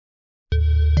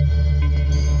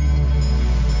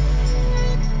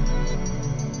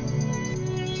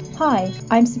Hi,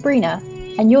 I'm Sabrina,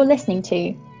 and you're listening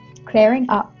to Clearing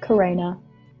Up Corona.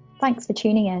 Thanks for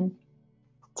tuning in.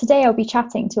 Today I'll be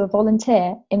chatting to a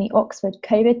volunteer in the Oxford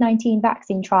COVID-19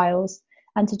 vaccine trials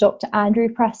and to Dr. Andrew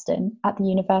Preston at the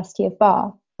University of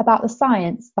Bath about the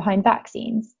science behind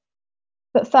vaccines.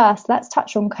 But first, let's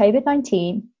touch on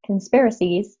COVID-19,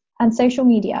 conspiracies, and social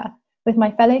media with my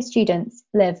fellow students,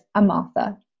 Liv and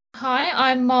Martha. Hi,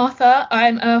 I'm Martha.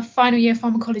 I'm a final year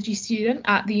pharmacology student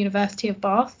at the University of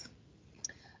Bath.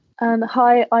 And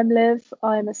hi, I'm Liv.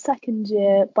 I'm a second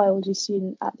year biology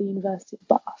student at the University of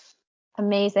Bath.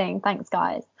 Amazing. Thanks,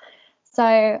 guys.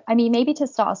 So, maybe to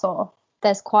start us off,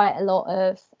 there's quite a lot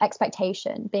of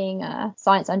expectation being a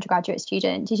science undergraduate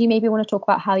student. Did you maybe want to talk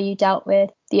about how you dealt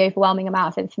with the overwhelming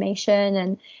amount of information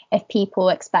and if people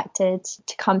expected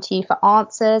to come to you for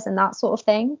answers and that sort of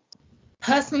thing?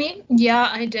 Personally, yeah,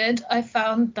 I did. I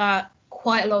found that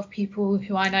quite a lot of people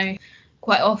who I know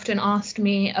quite often asked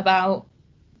me about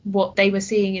what they were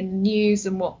seeing in the news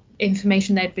and what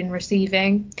information they'd been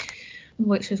receiving,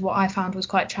 which is what I found was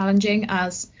quite challenging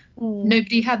as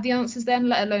nobody had the answers then,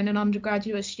 let alone an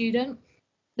undergraduate student.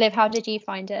 Liv, how did you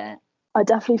find it? I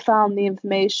definitely found the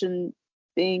information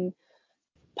being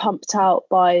pumped out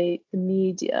by the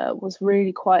media was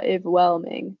really quite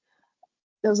overwhelming.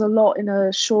 There was a lot in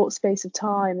a short space of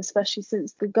time, especially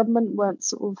since the government weren't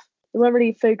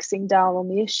really focusing down on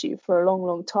the issue for a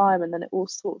long time, and then it all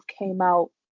sort of came out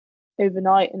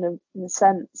overnight in a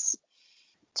sense.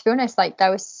 To be honest, there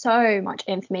was so much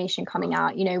information coming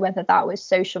out, whether that was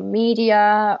social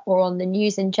media or on the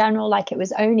news in general, it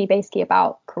was only basically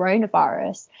about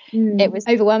coronavirus. It was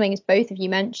overwhelming, as both of you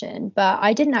mentioned, but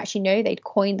I didn't actually know they'd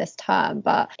coined this term,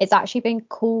 but it's actually been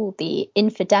called the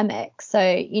infodemic. So,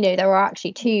 there were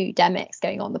actually two demics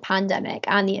going on, the pandemic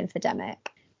and the infodemic.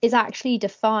 Is actually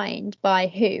defined by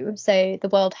WHO, so the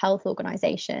World Health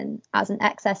Organization, as an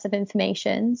excess of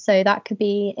information. So that could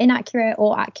be inaccurate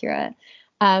or accurate,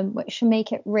 which can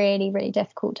make it really, really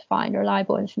difficult to find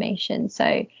reliable information.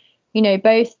 So,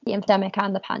 both the epidemic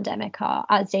and the pandemic are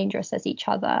as dangerous as each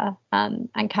other, and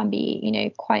can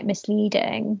be, quite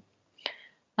misleading.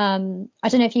 I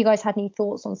don't know if you guys had any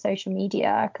thoughts on social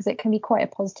media, because it can be quite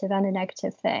a positive and a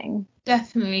negative thing.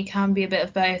 Definitely can be a bit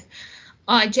of both.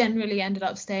 I generally ended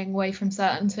up staying away from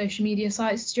certain social media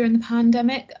sites during the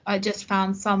pandemic. I just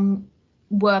found some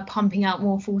were pumping out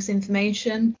more false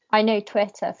information. I know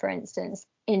Twitter, for instance,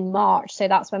 in March, so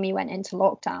that's when we went into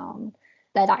lockdown,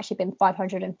 there'd actually been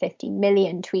 550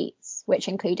 million tweets, which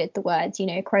included the words,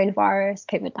 coronavirus,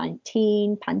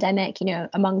 COVID-19, pandemic,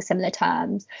 among similar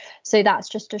terms. So that's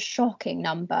just a shocking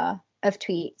number of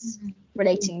tweets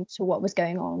relating to what was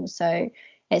going on. So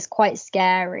it's quite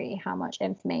scary how much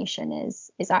information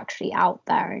is actually out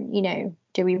there, and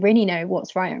do we really know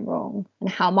what's right and wrong and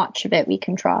how much of it we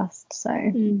can trust?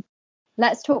 So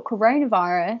let's talk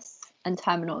coronavirus and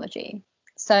terminology.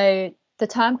 So the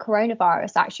term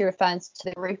coronavirus actually refers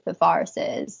to the group of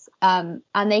viruses, and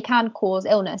they can cause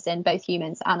illness in both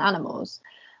humans and animals.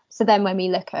 So then when we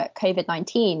look at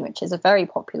COVID-19, which is a very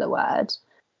popular word,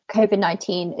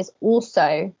 COVID-19 is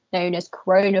also known as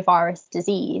coronavirus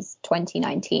disease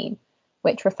 2019,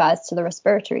 which refers to the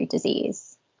respiratory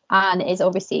disease and is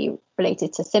obviously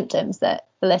related to symptoms that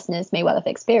the listeners may well have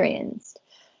experienced.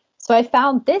 So I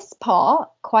found this part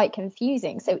quite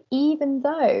confusing. So even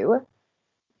though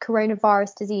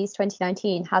coronavirus disease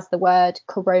 2019 has the word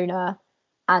corona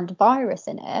and virus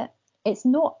in it, it's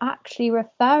not actually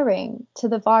referring to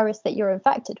the virus that you're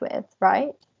infected with,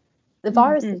 right? The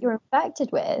virus that you're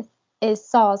infected with is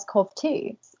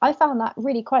SARS-CoV-2. I found that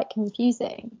really quite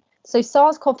confusing. So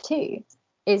SARS-CoV-2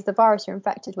 is the virus you're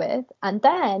infected with, and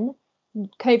then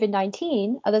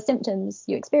COVID-19 are the symptoms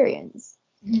you experience.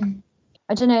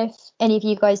 I don't know if any of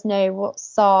you guys know what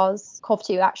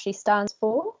SARS-CoV-2 actually stands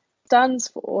for. Stands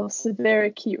for severe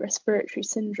acute respiratory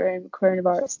syndrome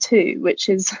coronavirus 2, which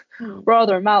is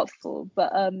rather a mouthful,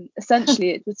 but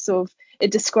essentially it just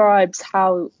it describes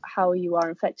how you are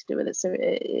infected with it. So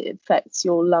it affects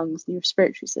your lungs and your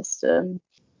respiratory system.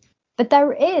 But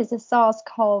there is a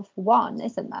SARS-CoV-1,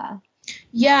 isn't there?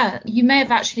 Yeah, you may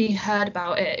have actually heard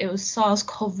about it. It was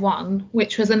SARS-CoV-1,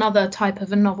 which was another type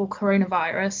of a novel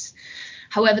coronavirus.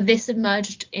 However, this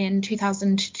emerged in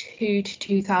 2002 to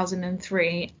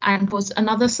 2003 and was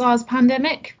another SARS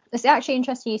pandemic. It's actually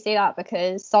interesting you say that,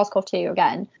 because SARS-CoV-2,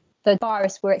 again, the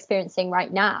virus we're experiencing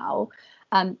right now,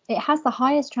 it has the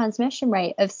highest transmission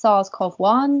rate of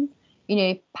SARS-CoV-1,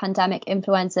 pandemic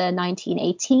influenza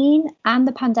 1918, and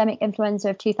the pandemic influenza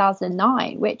of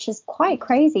 2009, which is quite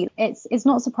crazy. It's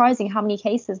not surprising how many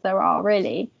cases there are,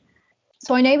 really.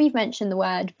 So I know we've mentioned the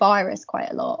word virus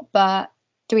quite a lot, but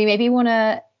do we maybe want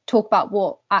to talk about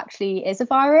what actually is a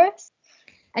virus.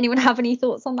 Anyone have any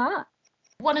thoughts on that?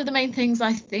 One of the main things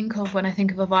I think of when I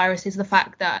think of a virus is the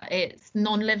fact that it's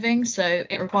non-living, so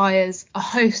it requires a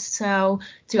host cell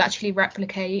to actually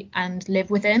replicate and live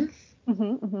within.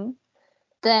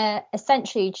 They're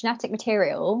essentially genetic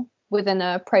material within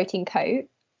a protein coat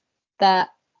that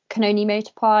can only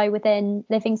multiply within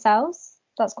living cells.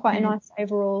 That's quite a nice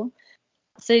overall.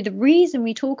 So the reason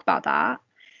we talk about that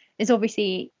is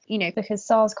obviously, because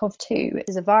SARS-CoV-2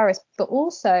 is a virus, but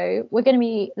also we're going to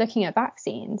be looking at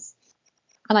vaccines.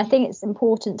 And I think it's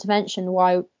important to mention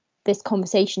why this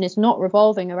conversation is not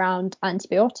revolving around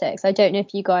antibiotics. I don't know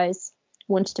if you guys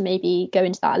wanted to maybe go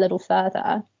into that a little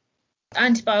further.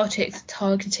 Antibiotics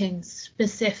targeting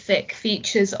specific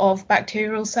features of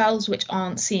bacterial cells which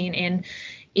aren't seen in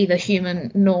either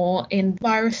human nor in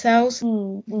virus cells.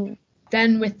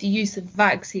 Then with the use of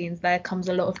vaccines, there comes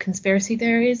a lot of conspiracy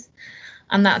theories.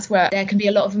 And that's where there can be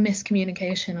a lot of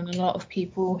miscommunication and a lot of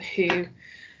people who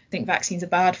think vaccines are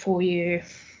bad for you.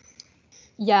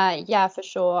 Yeah, for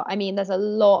sure. I mean, there's a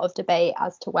lot of debate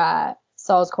as to where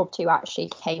SARS-CoV-2 actually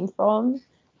came from.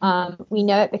 We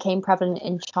know it became prevalent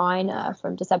in China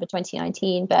from December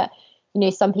 2019, but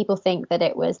some people think that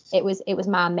it was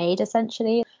man-made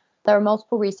essentially. There are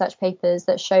multiple research papers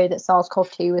that show that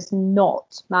SARS-CoV-2 was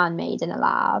not man-made in a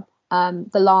lab.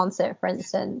 The Lancet, for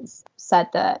instance, said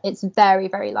that it's very,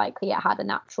 very likely it had a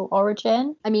natural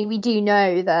origin. I mean, we do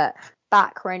know that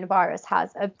that coronavirus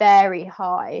has a very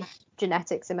high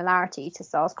genetic similarity to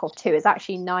SARS-CoV-2. It's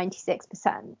actually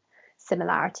 96%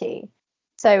 similarity.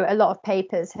 So a lot of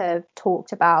papers have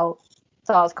talked about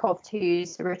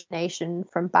SARS-CoV-2's origination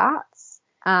from bats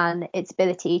and its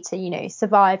ability to,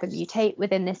 survive and mutate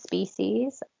within this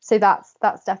species. So that's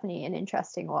definitely an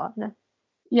interesting one.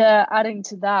 Yeah, adding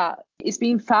to that, it's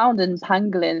been found in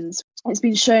pangolins. It's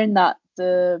been shown that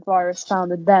the virus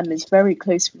found in them is very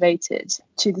closely related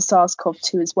to the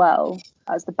SARS-CoV-2 as well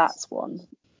as the bats one.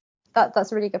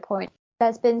 That's a really good point.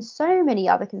 There's been so many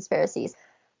other conspiracies.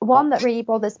 One that really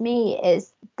bothers me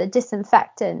is the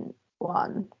disinfectant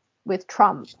one with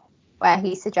Trump, where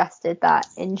he suggested that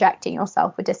injecting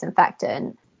yourself with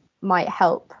disinfectant might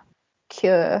help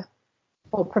cure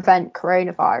or prevent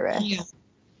coronavirus. Yeah.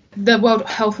 The World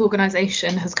Health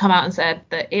Organization has come out and said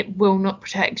that it will not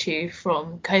protect you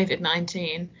from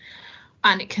COVID-19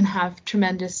 and it can have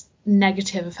tremendous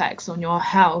negative effects on your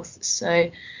health. So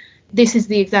this is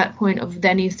the exact point of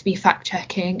there needs to be fact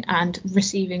checking and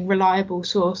receiving reliable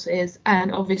sources.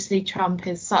 And obviously Trump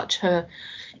is such a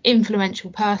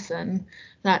influential person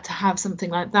that to have something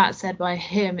like that said by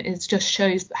him is just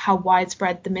shows how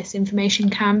widespread the misinformation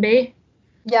can be.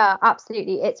 Yeah,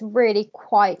 absolutely. It's really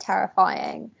quite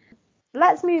terrifying.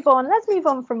 Let's move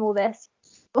on from all this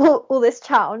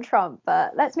chat on Trump,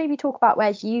 but let's maybe talk about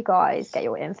where you guys get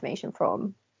your information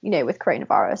from, with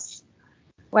coronavirus.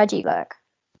 Where do you look?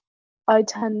 I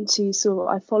tend to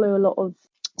I follow a lot of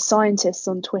scientists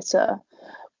on Twitter.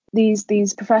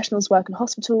 These professionals work in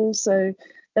hospitals, so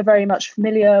they're very much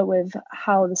familiar with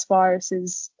how this virus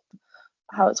is,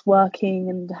 how it's working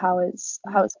and how it's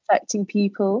affecting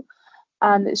people.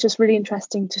 And it's just really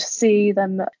interesting to see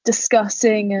them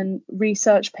discussing and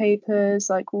research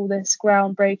papers, like all this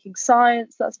groundbreaking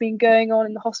science that's been going on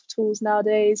in the hospitals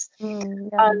nowadays.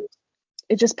 And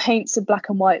it just paints a black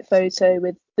and white photo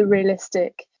with the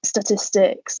realistic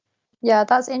statistics. Yeah,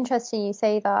 that's interesting you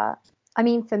say that. I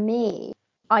mean, for me,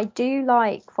 I do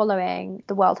like following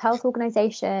the World Health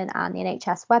Organization and the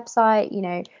NHS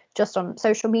website, just on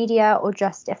social media, or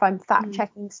just if I'm fact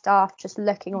checking stuff, just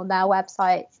looking on their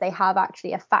websites. They have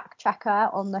actually a fact checker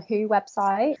on the WHO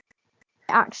website.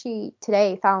 I actually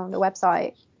today found a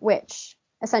website which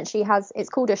essentially it's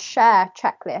called a share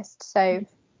checklist. So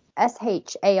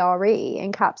SHARE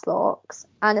in caps locks.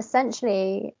 And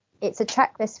essentially it's a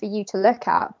checklist for you to look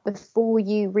at before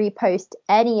you repost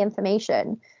any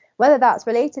information, whether that's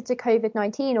related to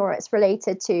COVID-19 or it's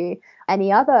related to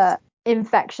any other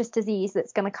infectious disease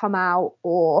that's going to come out,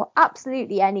 or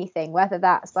absolutely anything, whether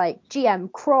that's like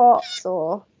GM crops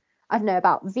or I don't know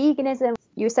about veganism.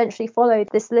 You essentially follow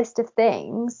this list of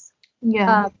things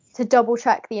to double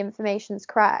check the information's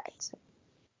correct.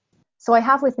 So I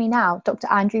have with me now Dr.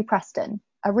 Andrew Preston,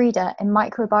 a reader in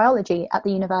microbiology at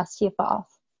the University of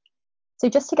Bath. So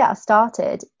just to get us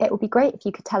started, it would be great if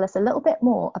you could tell us a little bit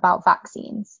more about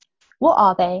vaccines. What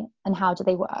are they and how do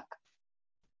they work?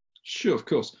 Sure, of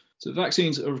course. So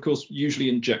vaccines are, of course, usually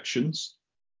injections,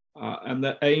 and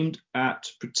they're aimed at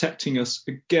protecting us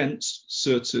against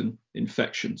certain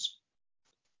infections.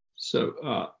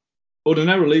 So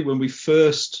ordinarily, when we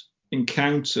first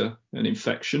encounter an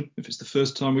infection, if it's the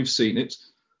first time we've seen it,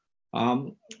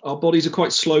 our bodies are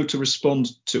quite slow to respond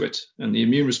to it, and the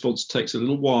immune response takes a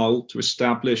little while to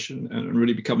establish and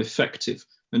really become effective.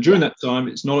 And during that time,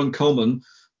 it's not uncommon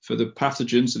for the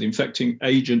pathogens, the infecting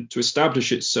agent, to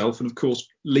establish itself and, of course,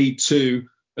 lead to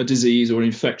a disease or an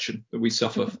infection that we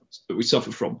suffer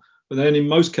from. But then, in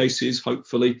most cases,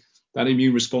 hopefully, that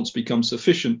immune response becomes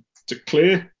sufficient to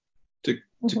clear the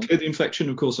infection.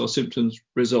 Of course, our symptoms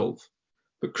resolve.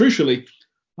 But crucially,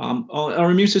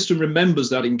 our immune system remembers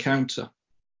that encounter.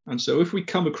 And so if we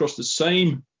come across the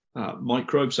same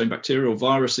microbe, same bacteria or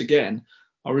virus again,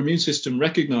 our immune system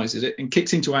recognizes it and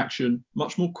kicks into action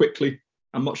much more quickly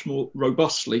and much more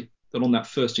robustly than on that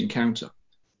first encounter,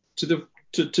 to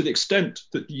the extent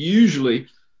that usually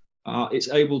it's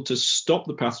able to stop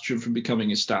the pathogen from becoming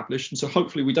established. And so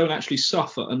hopefully we don't actually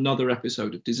suffer another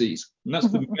episode of disease. And that's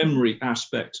the memory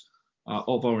aspect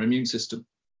of our immune system.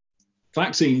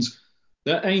 Vaccines,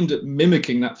 they're aimed at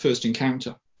mimicking that first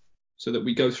encounter so that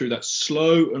we go through that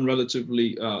slow and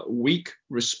relatively weak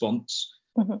response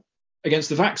against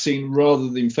the vaccine rather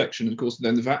than the infection. Of course,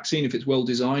 then the vaccine, if it's well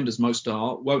designed, as most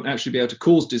are, won't actually be able to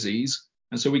cause disease.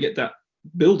 And so we get that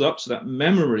build up, so that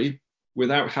memory,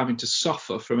 without having to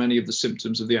suffer from any of the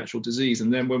symptoms of the actual disease.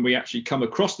 And then when we actually come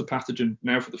across the pathogen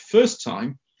now for the first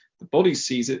time, the body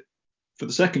sees it for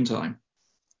the second time.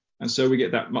 And so we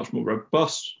get that much more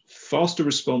robust, faster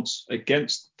response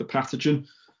against the pathogen.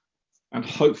 And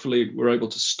hopefully we're able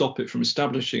to stop it from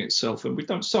establishing itself, and we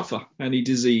don't suffer any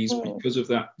disease because of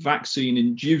that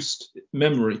vaccine-induced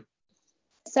memory.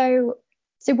 So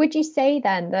would you say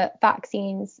then that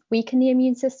vaccines weaken the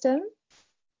immune system?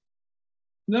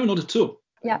 No, not at all.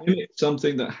 Yeah. It's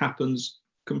something that happens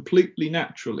completely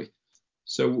naturally.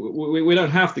 So we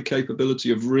don't have the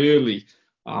capability of really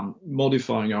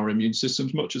modifying our immune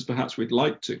systems much as perhaps we'd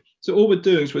like to. So all we're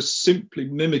doing is we're simply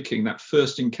mimicking that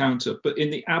first encounter, but in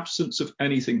the absence of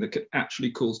anything that could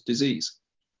actually cause disease.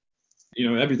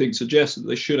 Everything suggests that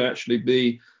they should actually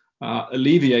be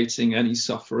alleviating any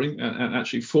suffering and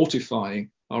actually fortifying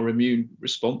our immune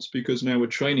response, because now we're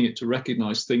training it to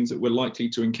recognize things that we're likely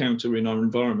to encounter in our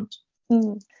environment.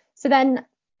 So then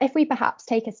if we perhaps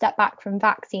take a step back from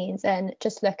vaccines and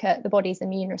just look at the body's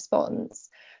immune response,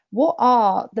 what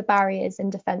are the barriers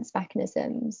and defense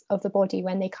mechanisms of the body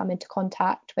when they come into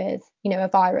contact with, a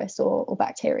virus or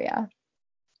bacteria?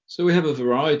 So we have a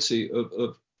variety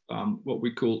of what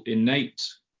we call innate.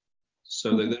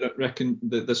 So they don't reckon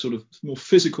that they're sort of more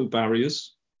physical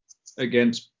barriers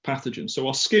against pathogens. So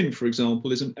our skin, for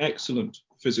example, is an excellent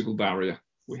physical barrier.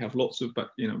 We have lots of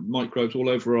microbes all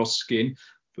over our skin,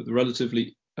 but the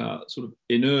relatively sort of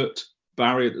inert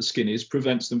barrier that the skin is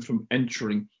prevents them from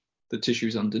entering the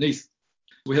tissues underneath.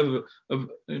 We have an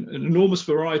enormous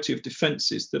variety of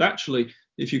defenses that actually,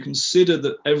 if you consider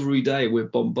that every day we're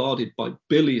bombarded by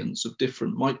billions of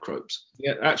different microbes,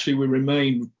 yet actually we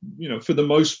remain, for the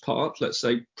most part, let's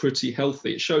say, pretty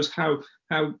healthy. It shows how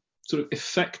sort of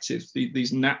effective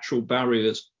these natural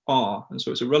barriers are. And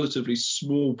so it's a relatively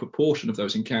small proportion of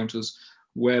those encounters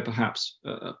where perhaps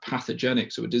a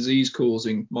pathogenic, so a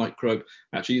disease-causing microbe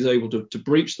actually is able to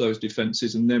breach those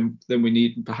defenses, and then we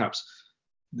need perhaps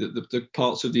the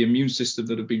parts of the immune system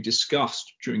that have been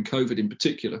discussed during COVID in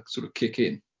particular sort of kick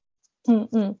in.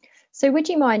 So would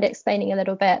you mind explaining a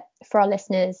little bit for our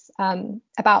listeners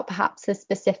about perhaps the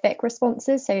specific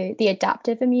responses, so the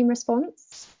adaptive immune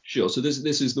response? Sure. So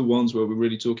this is the ones where we're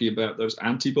really talking about those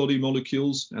antibody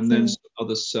molecules and then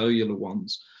other cellular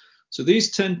ones. So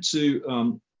these tend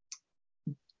to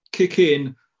kick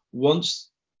in once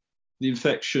the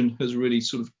infection has really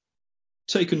sort of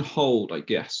taken hold, I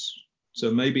guess.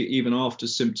 So maybe even after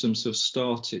symptoms have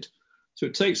started. So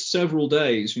it takes several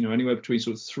days, anywhere between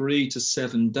sort of 3 to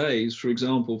 7 days, for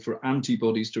example, for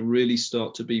antibodies to really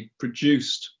start to be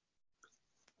produced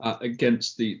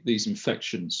against these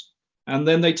infections. And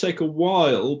then they take a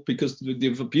while, because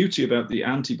the beauty about the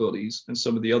antibodies and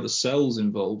some of the other cells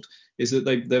involved is that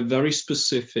they're very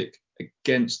specific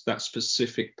against that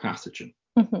specific pathogen.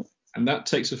 And that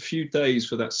takes a few days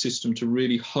for that system to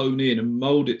really hone in and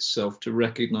mold itself to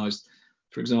recognize,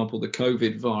 for example, the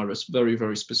COVID virus very,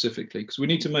 very specifically, because we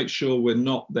need to make sure we're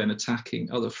not then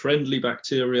attacking other friendly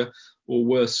bacteria, or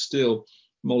worse still,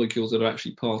 molecules that are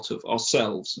actually part of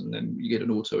ourselves, and then you get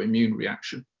an autoimmune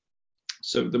reaction.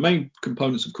 So the main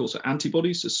components, of course, are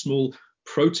antibodies, so small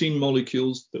protein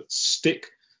molecules that stick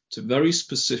to very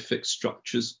specific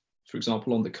structures, for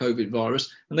example, on the COVID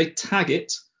virus, and they tag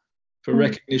it for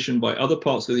recognition by other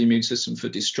parts of the immune system for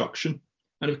destruction.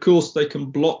 And of course, they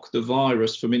can block the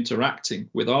virus from interacting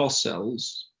with our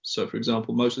cells. So, for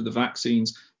example, most of the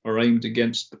vaccines are aimed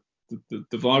against the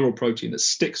viral protein that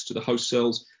sticks to the host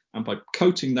cells And by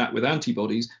coating that with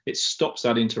antibodies, it stops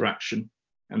that interaction.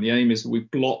 And the aim is that we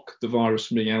block the virus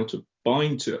from being able to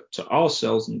bind to our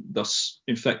cells and thus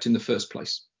infect in the first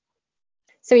place.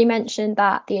 So we mentioned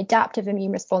that the adaptive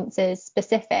immune response is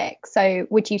specific. So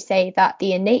would you say that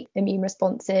the innate immune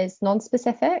response is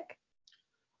non-specific?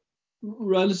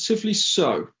 Relatively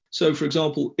so. So, for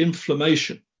example,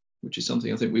 inflammation, which is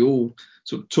something I think we all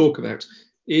sort of talk about,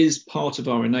 is part of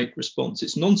our innate response.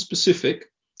 It's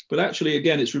non-specific, but actually,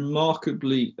 again, it's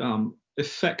remarkably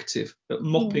effective at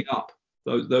mopping up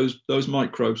those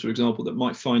microbes, for example, that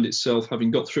might find itself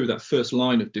having got through that first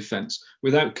line of defense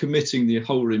without committing the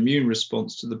whole immune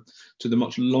response to the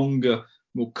much longer,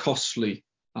 more costly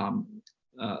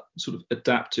sort of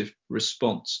adaptive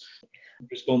response. The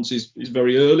response is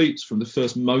very early. It's from the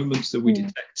first moments that we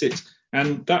detect it.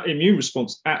 And that immune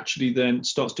response actually then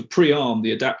starts to pre-arm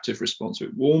the adaptive response. So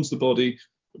it warns the body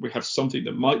that we have something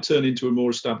that might turn into a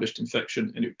more established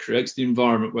infection, and it creates the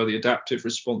environment where the adaptive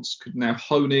response could now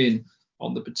hone in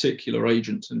on the particular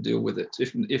agent and deal with it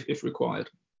if required.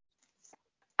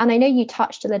 And I know you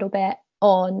touched a little bit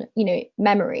on,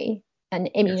 memory and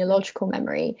immunological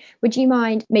memory. Would you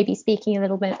mind maybe speaking a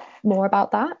little bit more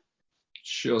about that?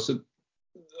 Sure. So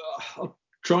I'll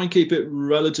try and keep it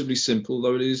relatively simple,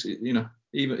 though it is,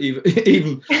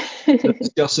 even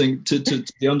discussing to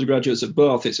the undergraduates at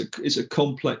Bath, it's a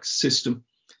complex system.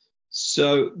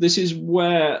 So this is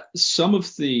where some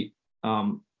of the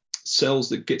cells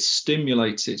that get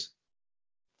stimulated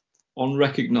on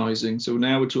recognizing, so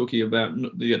now we're talking about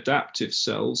the adaptive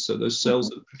cells, so those cells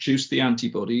that produce the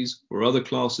antibodies, or other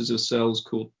classes of cells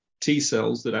called T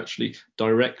cells that actually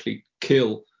directly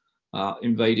kill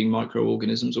invading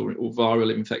microorganisms or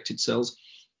viral infected cells.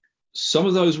 Some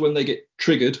of those, when they get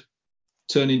triggered,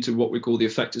 turn into what we call the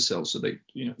effector cells. So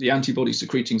the antibody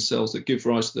secreting cells that give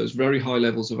rise to those very high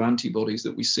levels of antibodies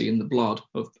that we see in the blood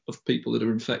of people that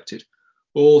are infected.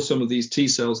 Or some of these T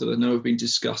cells that I know have been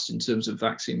discussed in terms of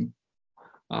vaccine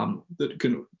that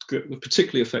can be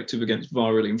particularly effective against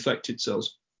virally infected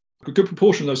cells. A good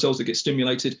proportion of those cells that get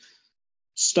stimulated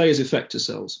stay as effector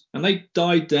cells, and they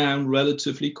die down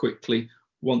relatively quickly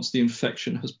once the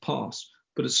infection has passed.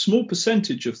 But a small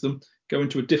percentage of them go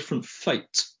into a different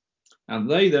fate, and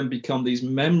they then become these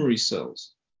memory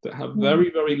cells that have very,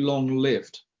 very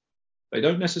long-lived. They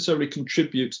don't necessarily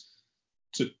contribute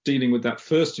to dealing with that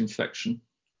first infection,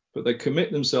 but they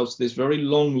commit themselves to this very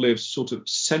long-lived sort of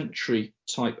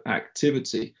sentry-type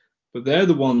activity. But they're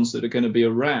the ones that are going to be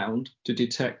around to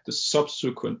detect the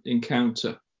subsequent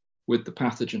encounter with the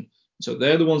pathogen. So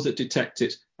they're the ones that detect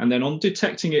it. And then on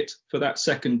detecting it for that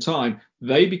second time,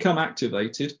 they become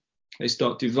activated. They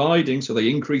start dividing, so they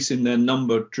increase in their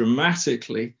number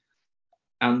dramatically.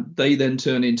 And they then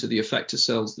turn into the effector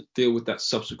cells that deal with that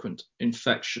subsequent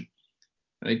infection.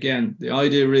 And again, the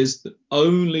idea is that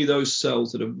only those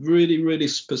cells that are really, really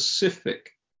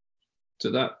specific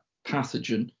to that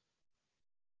pathogen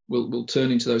will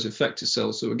turn into those effector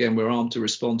cells. So again, we're armed to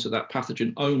respond to that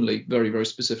pathogen only very, very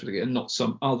specifically, and not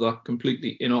some other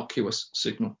completely innocuous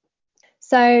signal.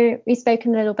 So we've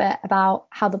spoken a little bit about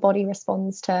how the body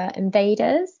responds to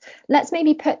invaders. Let's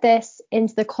maybe put this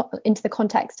into the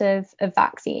context of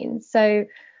vaccines. So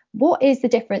what is the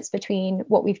difference between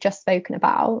what we've just spoken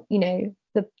about,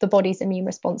 the body's immune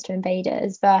response to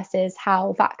invaders versus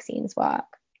how vaccines work?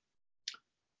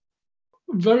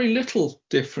 Very little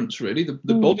difference, really.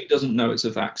 The body doesn't know it's a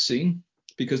vaccine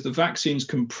because the vaccines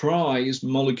comprise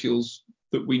molecules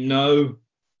that we know,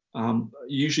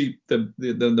 usually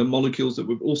the molecules that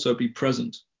would also be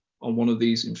present on one of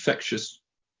these infectious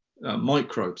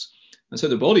microbes. And so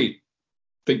the body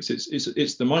thinks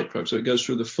it's the microbe. So it goes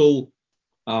through the full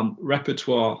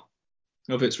repertoire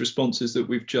of its responses that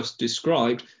we've just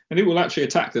described, and it will actually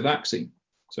attack the vaccine.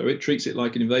 So it treats it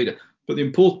like an invader. But the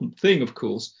important thing, of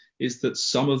course, is that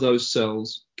some of those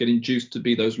cells get induced to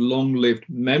be those long-lived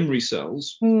memory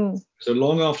cells. So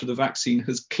long after the vaccine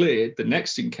has cleared, the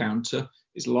next encounter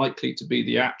is likely to be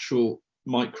the actual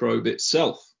microbe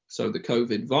itself. So the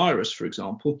COVID virus, for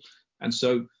example. And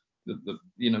so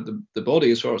the body,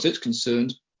 as far as it's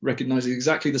concerned, recognizes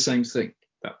exactly the same thing.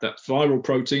 That viral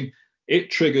protein,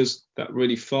 it triggers that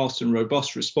really fast and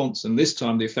robust response. And this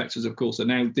time the effectors, of course, are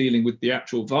now dealing with the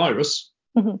actual virus,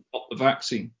 not the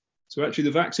vaccine. So actually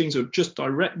the vaccines are just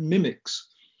direct mimics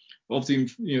of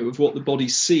of what the body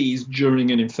sees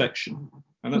during an infection.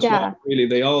 And that's why really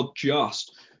they are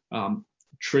just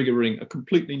triggering a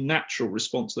completely natural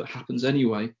response that happens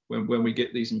anyway when we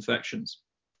get these infections.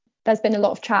 There's been a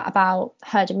lot of chat about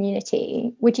herd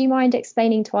immunity. Would you mind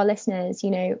explaining to our listeners,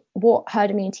 what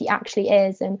herd immunity actually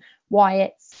is and why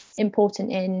it's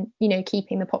important in,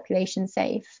 keeping the population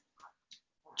safe?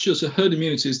 just a herd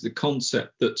immunity is the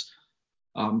concept that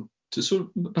to sort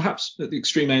of perhaps at the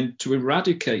extreme end to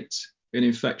eradicate an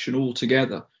infection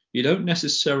altogether, you don't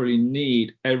necessarily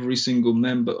need every single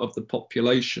member of the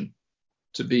population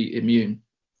to be immune.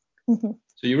 Mm-hmm.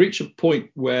 So you reach a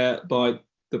point whereby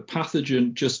the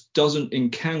pathogen just doesn't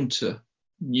encounter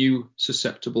new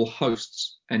susceptible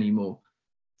hosts anymore.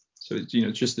 So it's,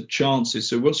 just the chances.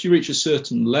 So once you reach a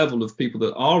certain level of people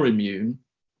that are immune,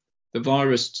 the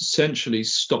virus essentially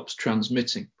stops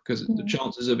transmitting, because the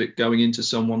chances of it going into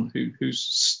someone who's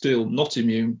still not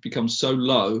immune becomes so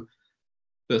low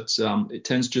that it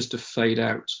tends just to fade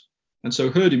out. And so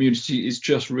herd immunity is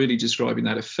just really describing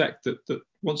that effect that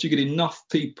once you get enough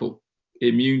people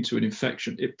immune to an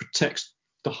infection, it protects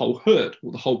the whole herd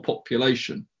or the whole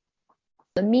population.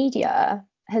 The media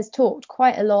has talked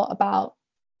quite a lot about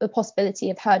the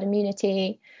possibility of herd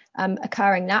immunity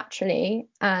occurring naturally.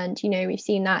 And, we've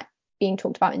seen that being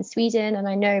talked about in Sweden. And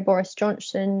I know Boris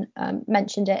Johnson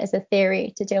mentioned it as a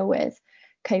theory to deal with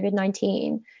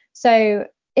COVID-19. So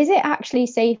is it actually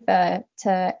safer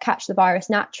to catch the virus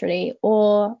naturally,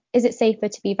 or is it safer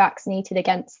to be vaccinated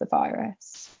against the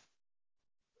virus?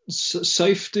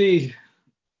 Safety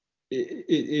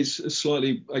is a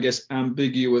slightly, I guess,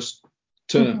 ambiguous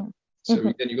term. Mm-hmm. So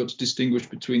again, you've got to distinguish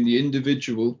between the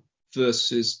individual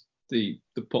versus the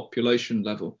population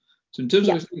level. So in terms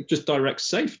of just direct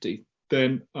safety,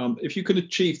 then if you can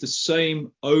achieve the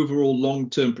same overall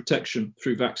long-term protection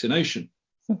through vaccination,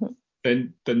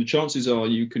 then the chances are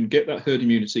you can get that herd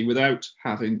immunity without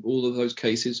having all of those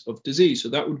cases of disease. So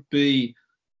that would be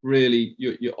really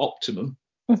your optimum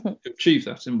to achieve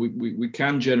that. And we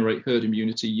can generate herd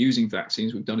immunity using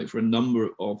vaccines. We've done it for a number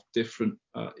of different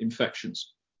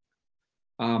infections.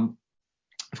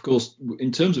 Of course,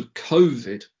 in terms of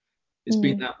COVID, it's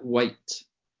been that wait.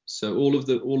 So all of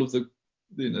the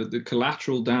the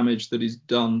collateral damage that is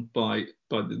done by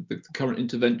the current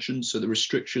interventions, so the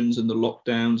restrictions and the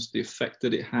lockdowns, the effect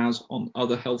that it has on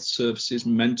other health services,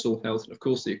 mental health, and of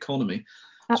course the economy.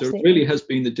 Absolutely. So it really has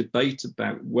been the debate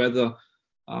about whether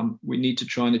we need to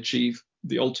try and achieve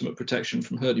the ultimate protection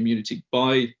from herd immunity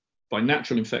by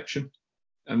natural infection,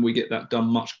 and we get that done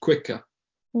much quicker,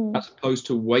 as opposed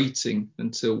to waiting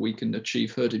until we can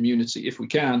achieve herd immunity, if we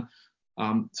can,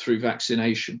 through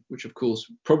vaccination, which of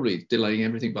course probably delaying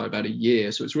everything by about a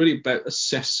year. So it's really about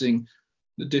assessing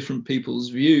the different people's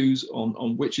views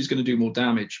on which is going to do more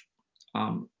damage,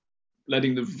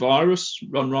 letting the virus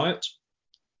run riot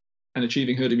and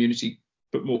achieving herd immunity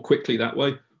but more quickly that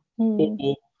way,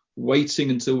 or waiting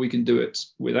until we can do it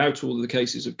without all of the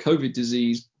cases of COVID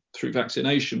disease through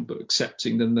vaccination, but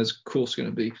accepting then there's of course going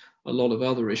to be a lot of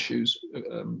other issues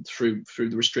through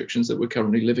the restrictions that we're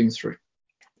currently living through.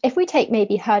 If we take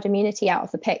maybe herd immunity out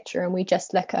of the picture and we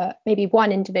just look at maybe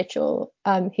one individual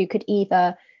who could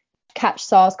either catch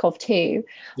SARS-CoV-2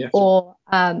 or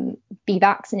be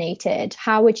vaccinated,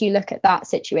 how would you look at that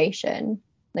situation?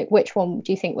 Like, which one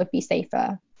do you think would be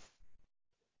safer?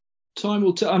 Time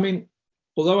will tell. I mean,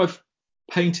 although I've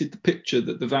painted the picture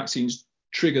that the vaccines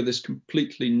trigger this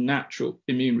completely natural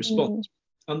immune response,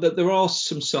 and that there are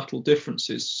some subtle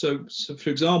differences. So for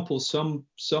example, some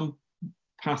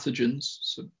pathogens,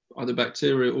 so either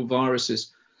bacteria or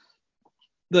viruses,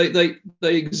 they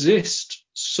exist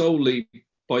solely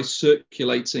by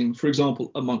circulating, for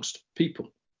example, amongst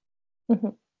people.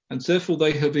 And therefore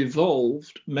they have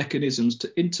evolved mechanisms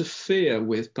to interfere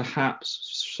with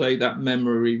perhaps, say, that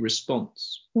memory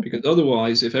response. Because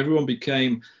otherwise, if everyone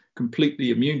became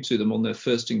completely immune to them on their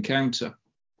first encounter,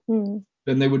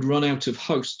 then they would run out of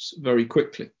hosts very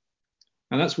quickly.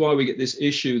 And that's why we get this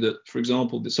issue that, for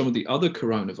example, that some of the other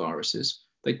coronaviruses,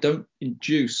 they don't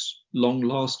induce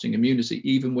long-lasting immunity,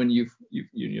 even when you've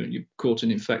caught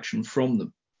an infection from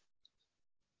them.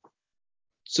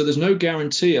 So there's no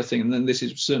guarantee, I think, and then this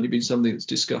has certainly been something that's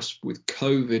discussed with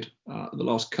COVID the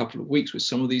last couple of weeks, with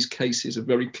some of these cases of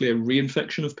very clear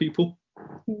reinfection of people.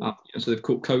 So they've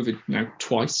caught COVID now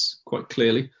twice, quite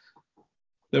clearly.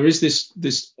 There is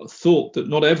this thought that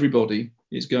not everybody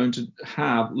is going to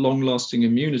have long-lasting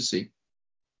immunity,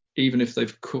 even if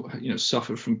they've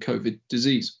suffered from COVID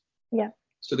disease.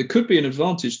 So there could be an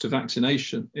advantage to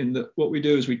vaccination in that what we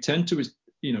do is we tend to,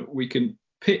 we can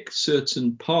pick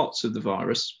certain parts of the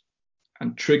virus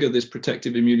and trigger this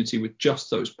protective immunity with just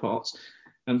those parts.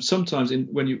 And sometimes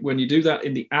when you do that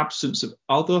in the absence of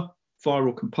other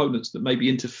viral components that maybe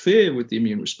interfere with the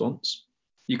immune response,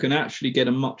 you can actually get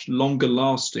a much longer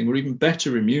lasting or even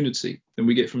better immunity than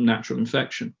we get from natural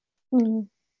infection.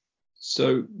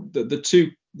 So the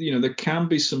two, there can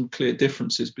be some clear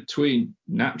differences between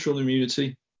natural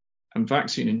immunity and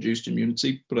vaccine-induced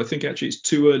immunity. But I think actually it's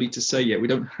too early to say yet. We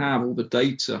don't have all the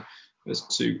data as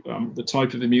to the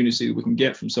type of immunity that we can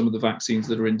get from some of the vaccines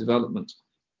that are in development.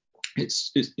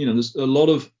 It's there's a lot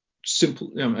of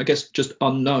simple, I guess, just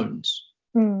unknowns.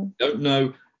 Don't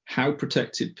know how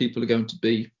protected people are going to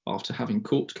be after having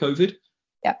caught COVID,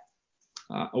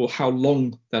 or how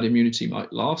long that immunity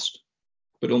might last.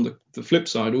 But on the flip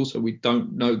side, also, we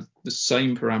don't know the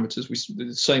same parameters.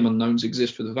 The same unknowns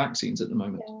exist for the vaccines at the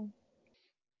moment. Yeah.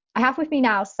 I have with me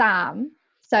now Sam.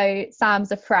 So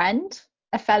Sam's a friend,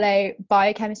 a fellow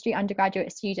biochemistry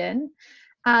undergraduate student.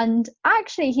 And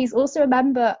actually, he's also a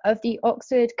member of the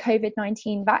Oxford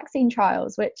COVID-19 vaccine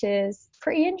trials, which is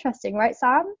pretty interesting, right,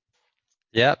 Sam?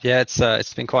 Yeah,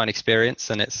 it's been quite an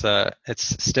experience, and it's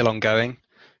still ongoing.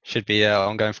 Should be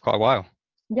ongoing for quite a while.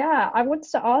 Yeah, I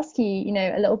wanted to ask you,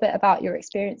 a little bit about your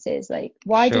experiences. Like,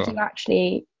 why did you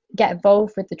actually get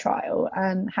involved with the trial,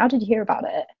 and how did you hear about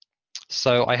it?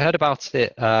 So I heard about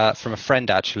it from a friend,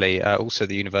 actually, also at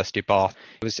the University of Bath.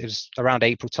 It was around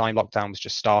April time. Lockdown was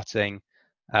just starting,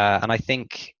 and I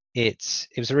think it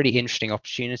was a really interesting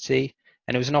opportunity,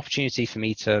 and it was an opportunity for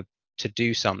me to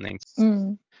do something.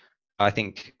 I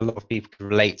think a lot of people can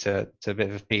relate to a bit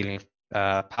of a feeling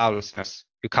of powerlessness.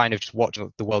 You kind of just watch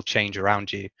the world change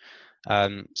around you.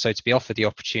 So to be offered the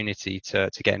opportunity to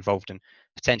get involved and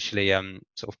potentially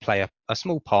sort of play a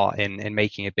small part in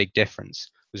making a big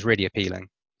difference was really appealing.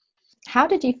 How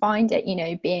did you find it,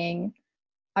 being,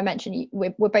 I mentioned we're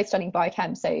both studying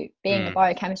biochem, so being a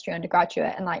biochemistry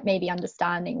undergraduate and like maybe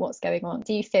understanding what's going on,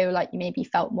 do you feel like you maybe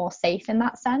felt more safe in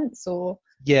that sense? Or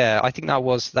yeah, I think that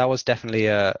was definitely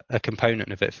a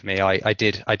component of it for me. I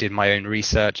did my own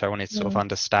research. I wanted to sort of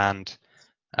understand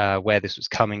where this was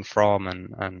coming from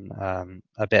and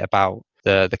a bit about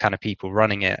the kind of people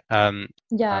running it. So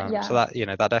that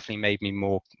that definitely made me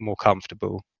more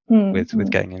comfortable with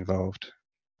getting involved.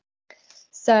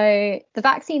 So the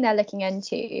vaccine they're looking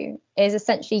into is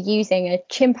essentially using a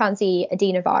chimpanzee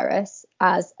adenovirus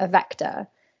as a vector.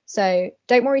 So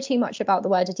don't worry too much about the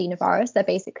word adenovirus. They're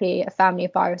basically a family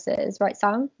of viruses, right,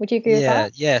 Sam? Would you agree with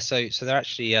that? Yeah. So they're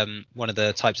actually one of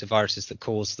the types of viruses that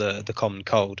cause the common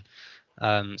cold.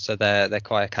 So they're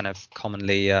quite a kind of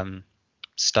commonly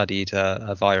studied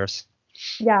a virus.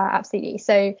 Yeah, absolutely.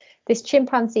 So this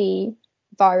chimpanzee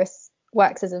virus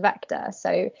works as a vector.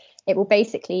 So it will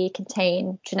basically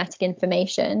contain genetic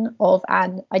information of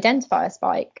an identifier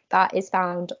spike that is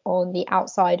found on the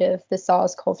outside of the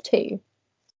SARS-CoV-2.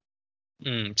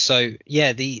 So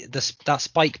yeah, that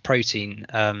spike protein,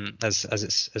 as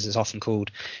it's often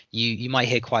called, you might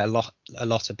hear quite a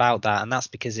lot about that, and that's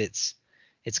because it's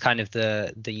kind of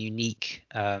the unique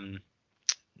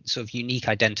sort of unique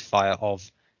identifier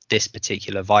of this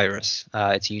particular virus.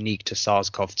 It's unique to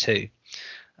SARS-CoV-2,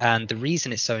 and the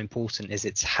reason it's so important is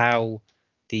it's how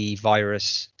the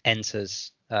virus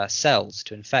enters cells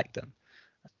to infect them.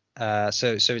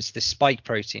 So it's this spike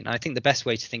protein. I think the best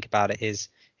way to think about it is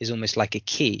almost like a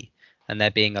key, and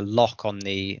there being a lock on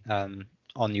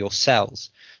on your cells.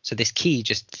 So this key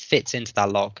just fits into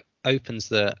that lock, opens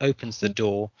the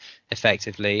door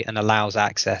effectively, and allows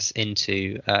access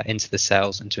into the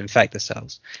cells and to infect the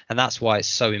cells. And that's why it's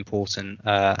so important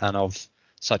and of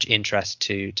such interest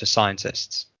to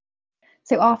scientists.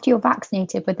 So after you're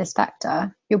vaccinated with this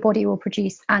vector, your body will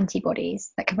produce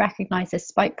antibodies that can recognize this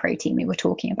spike protein we were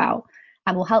talking about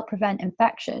and will help prevent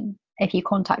infection if you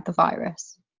contact the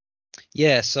virus.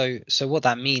 Yeah, so what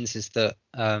that means is that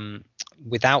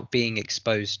without being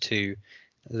exposed to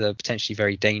the potentially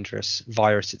very dangerous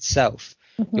virus itself,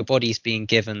 your body's being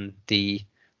given the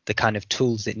kind of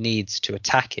tools it needs to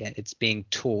attack it. It's being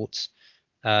taught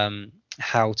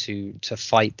how to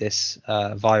fight this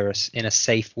virus in a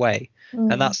safe way,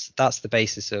 and that's the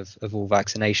basis of all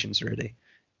vaccinations, really.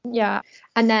 Yeah,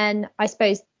 and then I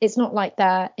suppose it's not like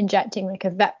they're injecting like a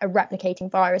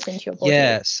replicating virus into your body.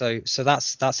 Yeah, so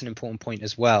that's an important point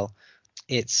as well.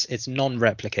 It's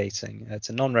non-replicating. It's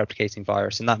a non-replicating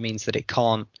virus, and that means that it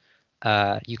can't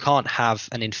you can't have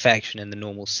an infection in the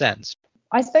normal sense.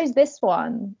 I suppose this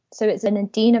one, so it's an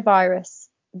adenovirus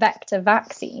vector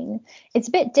vaccine. It's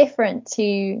a bit different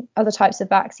to other types of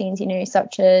vaccines,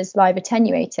 such as live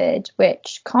attenuated,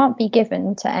 which can't be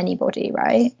given to anybody,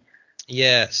 right?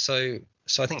 Yeah, so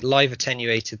I think live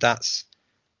attenuated, that's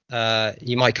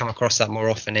you might come across that more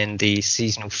often in the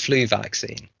seasonal flu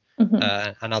vaccine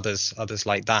and others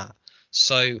like that.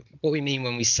 So what we mean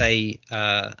when we say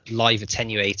live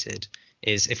attenuated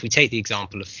is, if we take the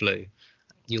example of flu,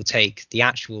 you'll take the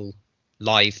actual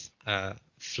live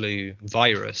flu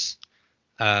virus,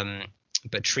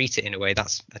 but treat it in a way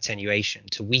that's attenuation,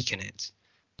 to weaken it.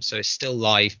 So it's still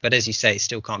live, but as you say, it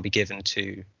still can't be given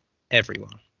to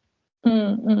everyone.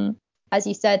 Mm-hmm. As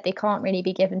you said, they can't really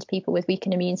be given to people with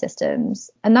weakened immune systems.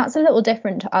 And that's a little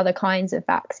different to other kinds of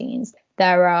vaccines.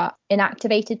 There are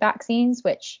inactivated vaccines,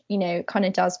 which, kind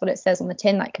of does what it says on the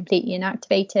tin, like completely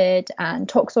inactivated, and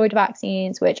toxoid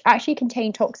vaccines, which actually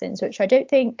contain toxins, which I don't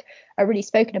think are really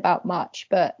spoken about much,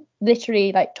 but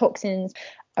literally like toxins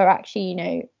are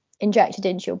actually, injected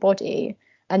into your body,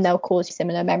 and they'll cause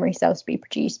similar memory cells to be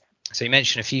produced. So you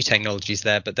mentioned a few technologies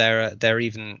there, but there are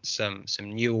even some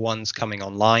newer ones coming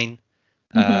online.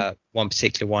 One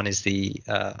particular one is the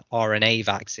RNA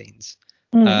vaccines.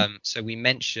 So we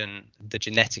mentioned the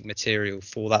genetic material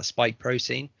for that spike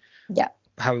protein. Yeah.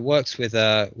 How it works with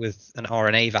an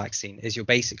RNA vaccine is you're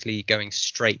basically going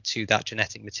straight to that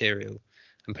genetic material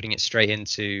and putting it straight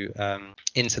into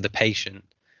the patient,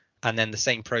 and then the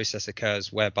same process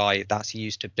occurs whereby that's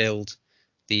used to build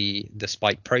the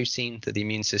spike protein that the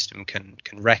immune system can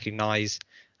recognize,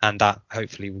 and that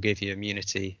hopefully will give you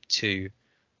immunity to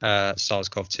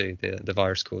SARS-CoV-2, the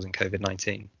virus causing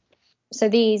COVID-19. So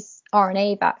these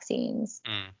RNA vaccines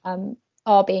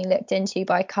are being looked into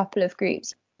by a couple of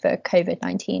groups for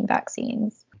COVID-19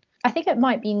 vaccines. I think it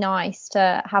might be nice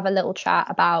to have a little chat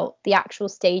about the actual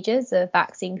stages of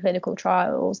vaccine clinical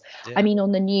trials. Yeah. I mean,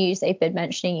 on the news, they've been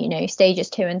mentioning, stages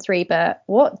 2 and 3, but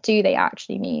what do they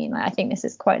actually mean? I think this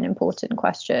is quite an important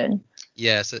question.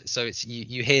 Yeah, so it's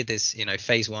you hear this,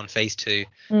 phase 1, phase 2,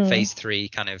 phase 3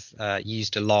 kind of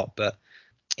used a lot, but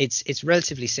it's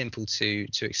relatively simple to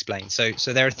explain. So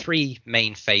there are 3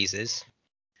 main phases,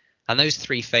 and those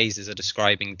 3 phases are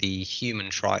describing the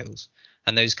human trials.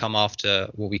 And those come after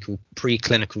what we call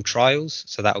preclinical trials.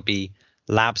 So that will be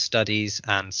lab studies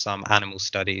and some animal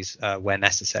studies where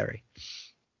necessary.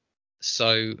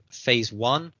 So phase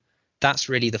 1, that's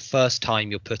really the first time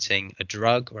you're putting a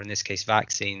drug, or in this case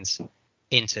vaccines,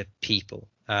 into people.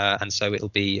 And so it'll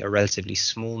be a relatively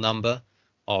small number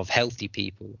of healthy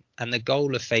people. And the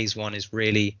goal of phase 1 is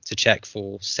really to check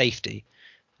for safety.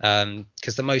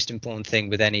 Because the most important thing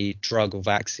with any drug or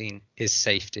vaccine is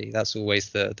safety. That's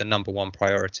always the number one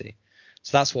priority.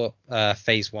 So that's what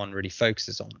phase 1 really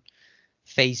focuses on.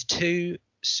 Phase 2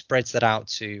 spreads that out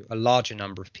to a larger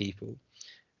number of people.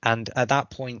 And at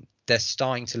that point, they're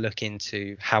starting to look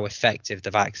into how effective the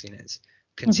vaccine is,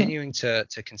 continuing to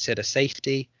consider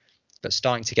safety, but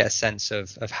starting to get a sense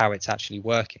of how it's actually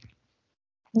working.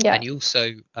 Yeah. And you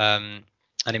also, an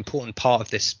important part of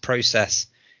this process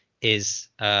is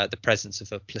the presence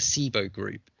of a placebo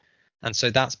group. And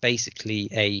so that's basically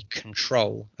a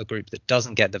control, a group that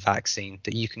doesn't get the vaccine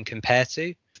that you can compare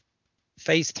to.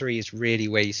 Phase 3 is really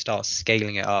where you start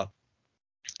scaling it up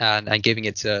and giving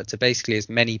it to basically as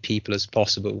many people as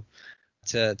possible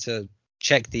to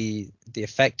check the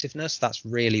effectiveness. That's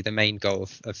really the main goal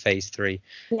of phase 3.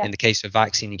 Yeah. In the case of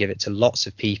vaccine, you give it to lots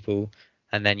of people,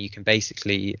 and then you can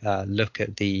basically look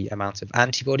at the amount of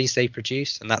antibodies they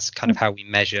produce. And that's kind of how we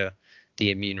measure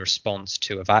the immune response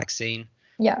to a vaccine.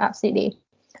 Yeah, absolutely.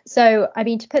 So, I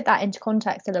mean, to put that into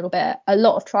context a little bit, a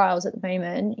lot of trials at the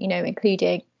moment,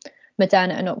 including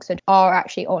Moderna and Oxford, are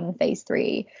actually on phase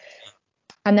 3.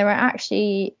 And there are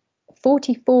actually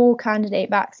 44 candidate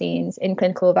vaccines in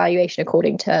clinical evaluation,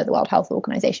 according to the World Health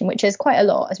Organization, which is quite a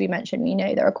lot. As we mentioned, we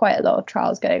know there are quite a lot of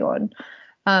trials going on.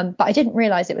 But I didn't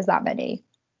realize it was that many,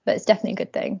 but it's definitely a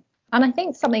good thing. And I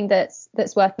think something that's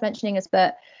worth mentioning is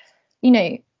that,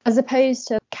 as opposed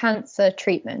to cancer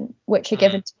treatment, which are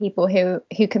given to people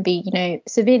who can be,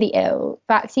 severely ill,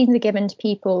 vaccines are given to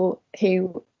people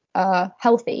who are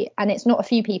healthy. And it's not a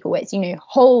few people, it's,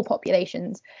 whole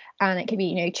populations. And it could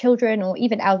be, children or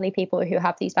even elderly people who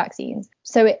have these vaccines.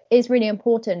 So it is really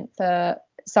important for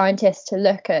scientists to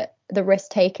look at the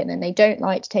risk taken, and they don't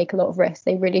like to take a lot of risks.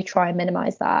 They really try and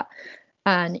minimize that.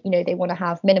 And, they want to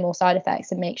have minimal side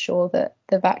effects and make sure that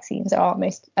the vaccines are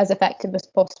most as effective as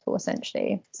possible,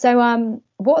 essentially. So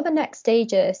what are the next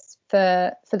stages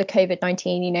for the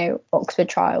COVID-19, Oxford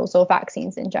trials or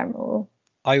vaccines in general?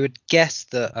 I would guess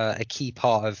that a key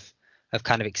part of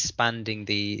kind of expanding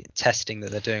the testing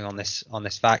that they're doing on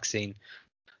this vaccine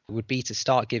would be to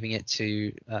start giving it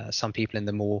to some people in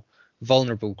the more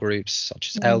vulnerable groups, such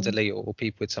as elderly or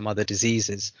people with some other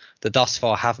diseases that thus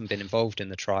far haven't been involved in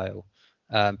the trial,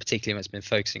 particularly when it's been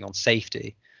focusing on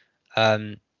safety.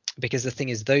 Because the thing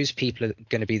is, those people are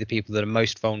going to be the people that are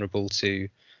most vulnerable to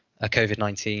a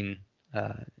COVID-19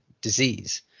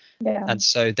 disease. Yeah. And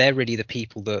so they're really the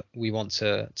people that we want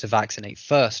to vaccinate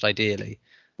first, ideally.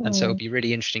 And so it'll be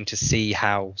really interesting to see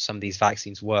how some of these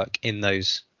vaccines work in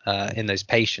those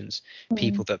patients,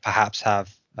 people that perhaps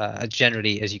have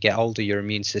generally, as you get older, your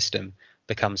immune system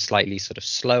becomes slightly sort of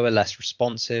slower, less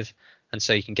responsive, and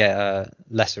so you can get a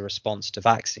lesser response to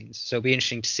vaccines. So it'll be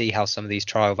interesting to see how some of these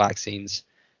trial vaccines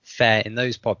fare in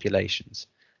those populations.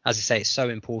 As I say, it's so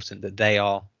important that they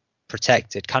are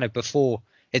protected kind of before.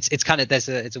 It's kind of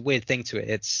it's a weird thing to it.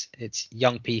 It's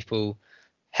young people,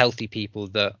 healthy people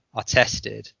that are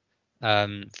tested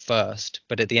first,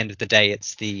 but at the end of the day,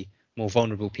 it's the more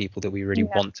vulnerable people that we really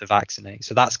want to vaccinate.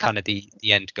 So that's kind of the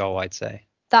end goal, I'd say.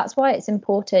 That's why it's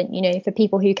important, you know, for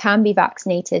people who can be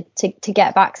vaccinated to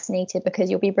get vaccinated,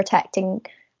 because you'll be protecting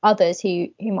others who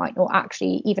might not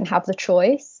actually even have the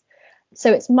choice.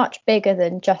 So it's much bigger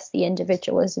than just the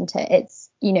individual, isn't it? It's,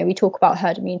 you know, we talk about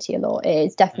herd immunity a lot. It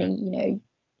is definitely, you know,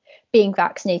 being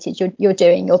vaccinated, you're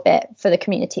doing your bit for the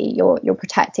community. You're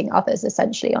protecting others,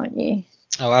 essentially, aren't you?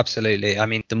 Oh, absolutely. I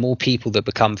mean, the more people that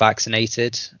become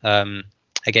vaccinated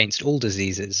against all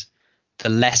diseases, the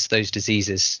less those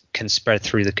diseases can spread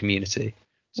through the community.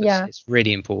 So it's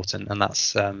really important, and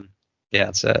that's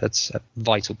it's a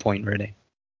vital point, really.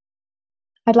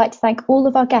 I'd like to thank all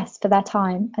of our guests for their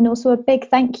time, and also a big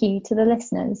thank you to the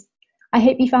listeners. I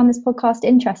hope you found this podcast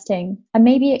interesting, and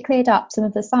maybe it cleared up some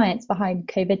of the science behind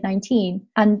COVID-19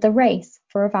 and the race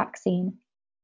for a vaccine.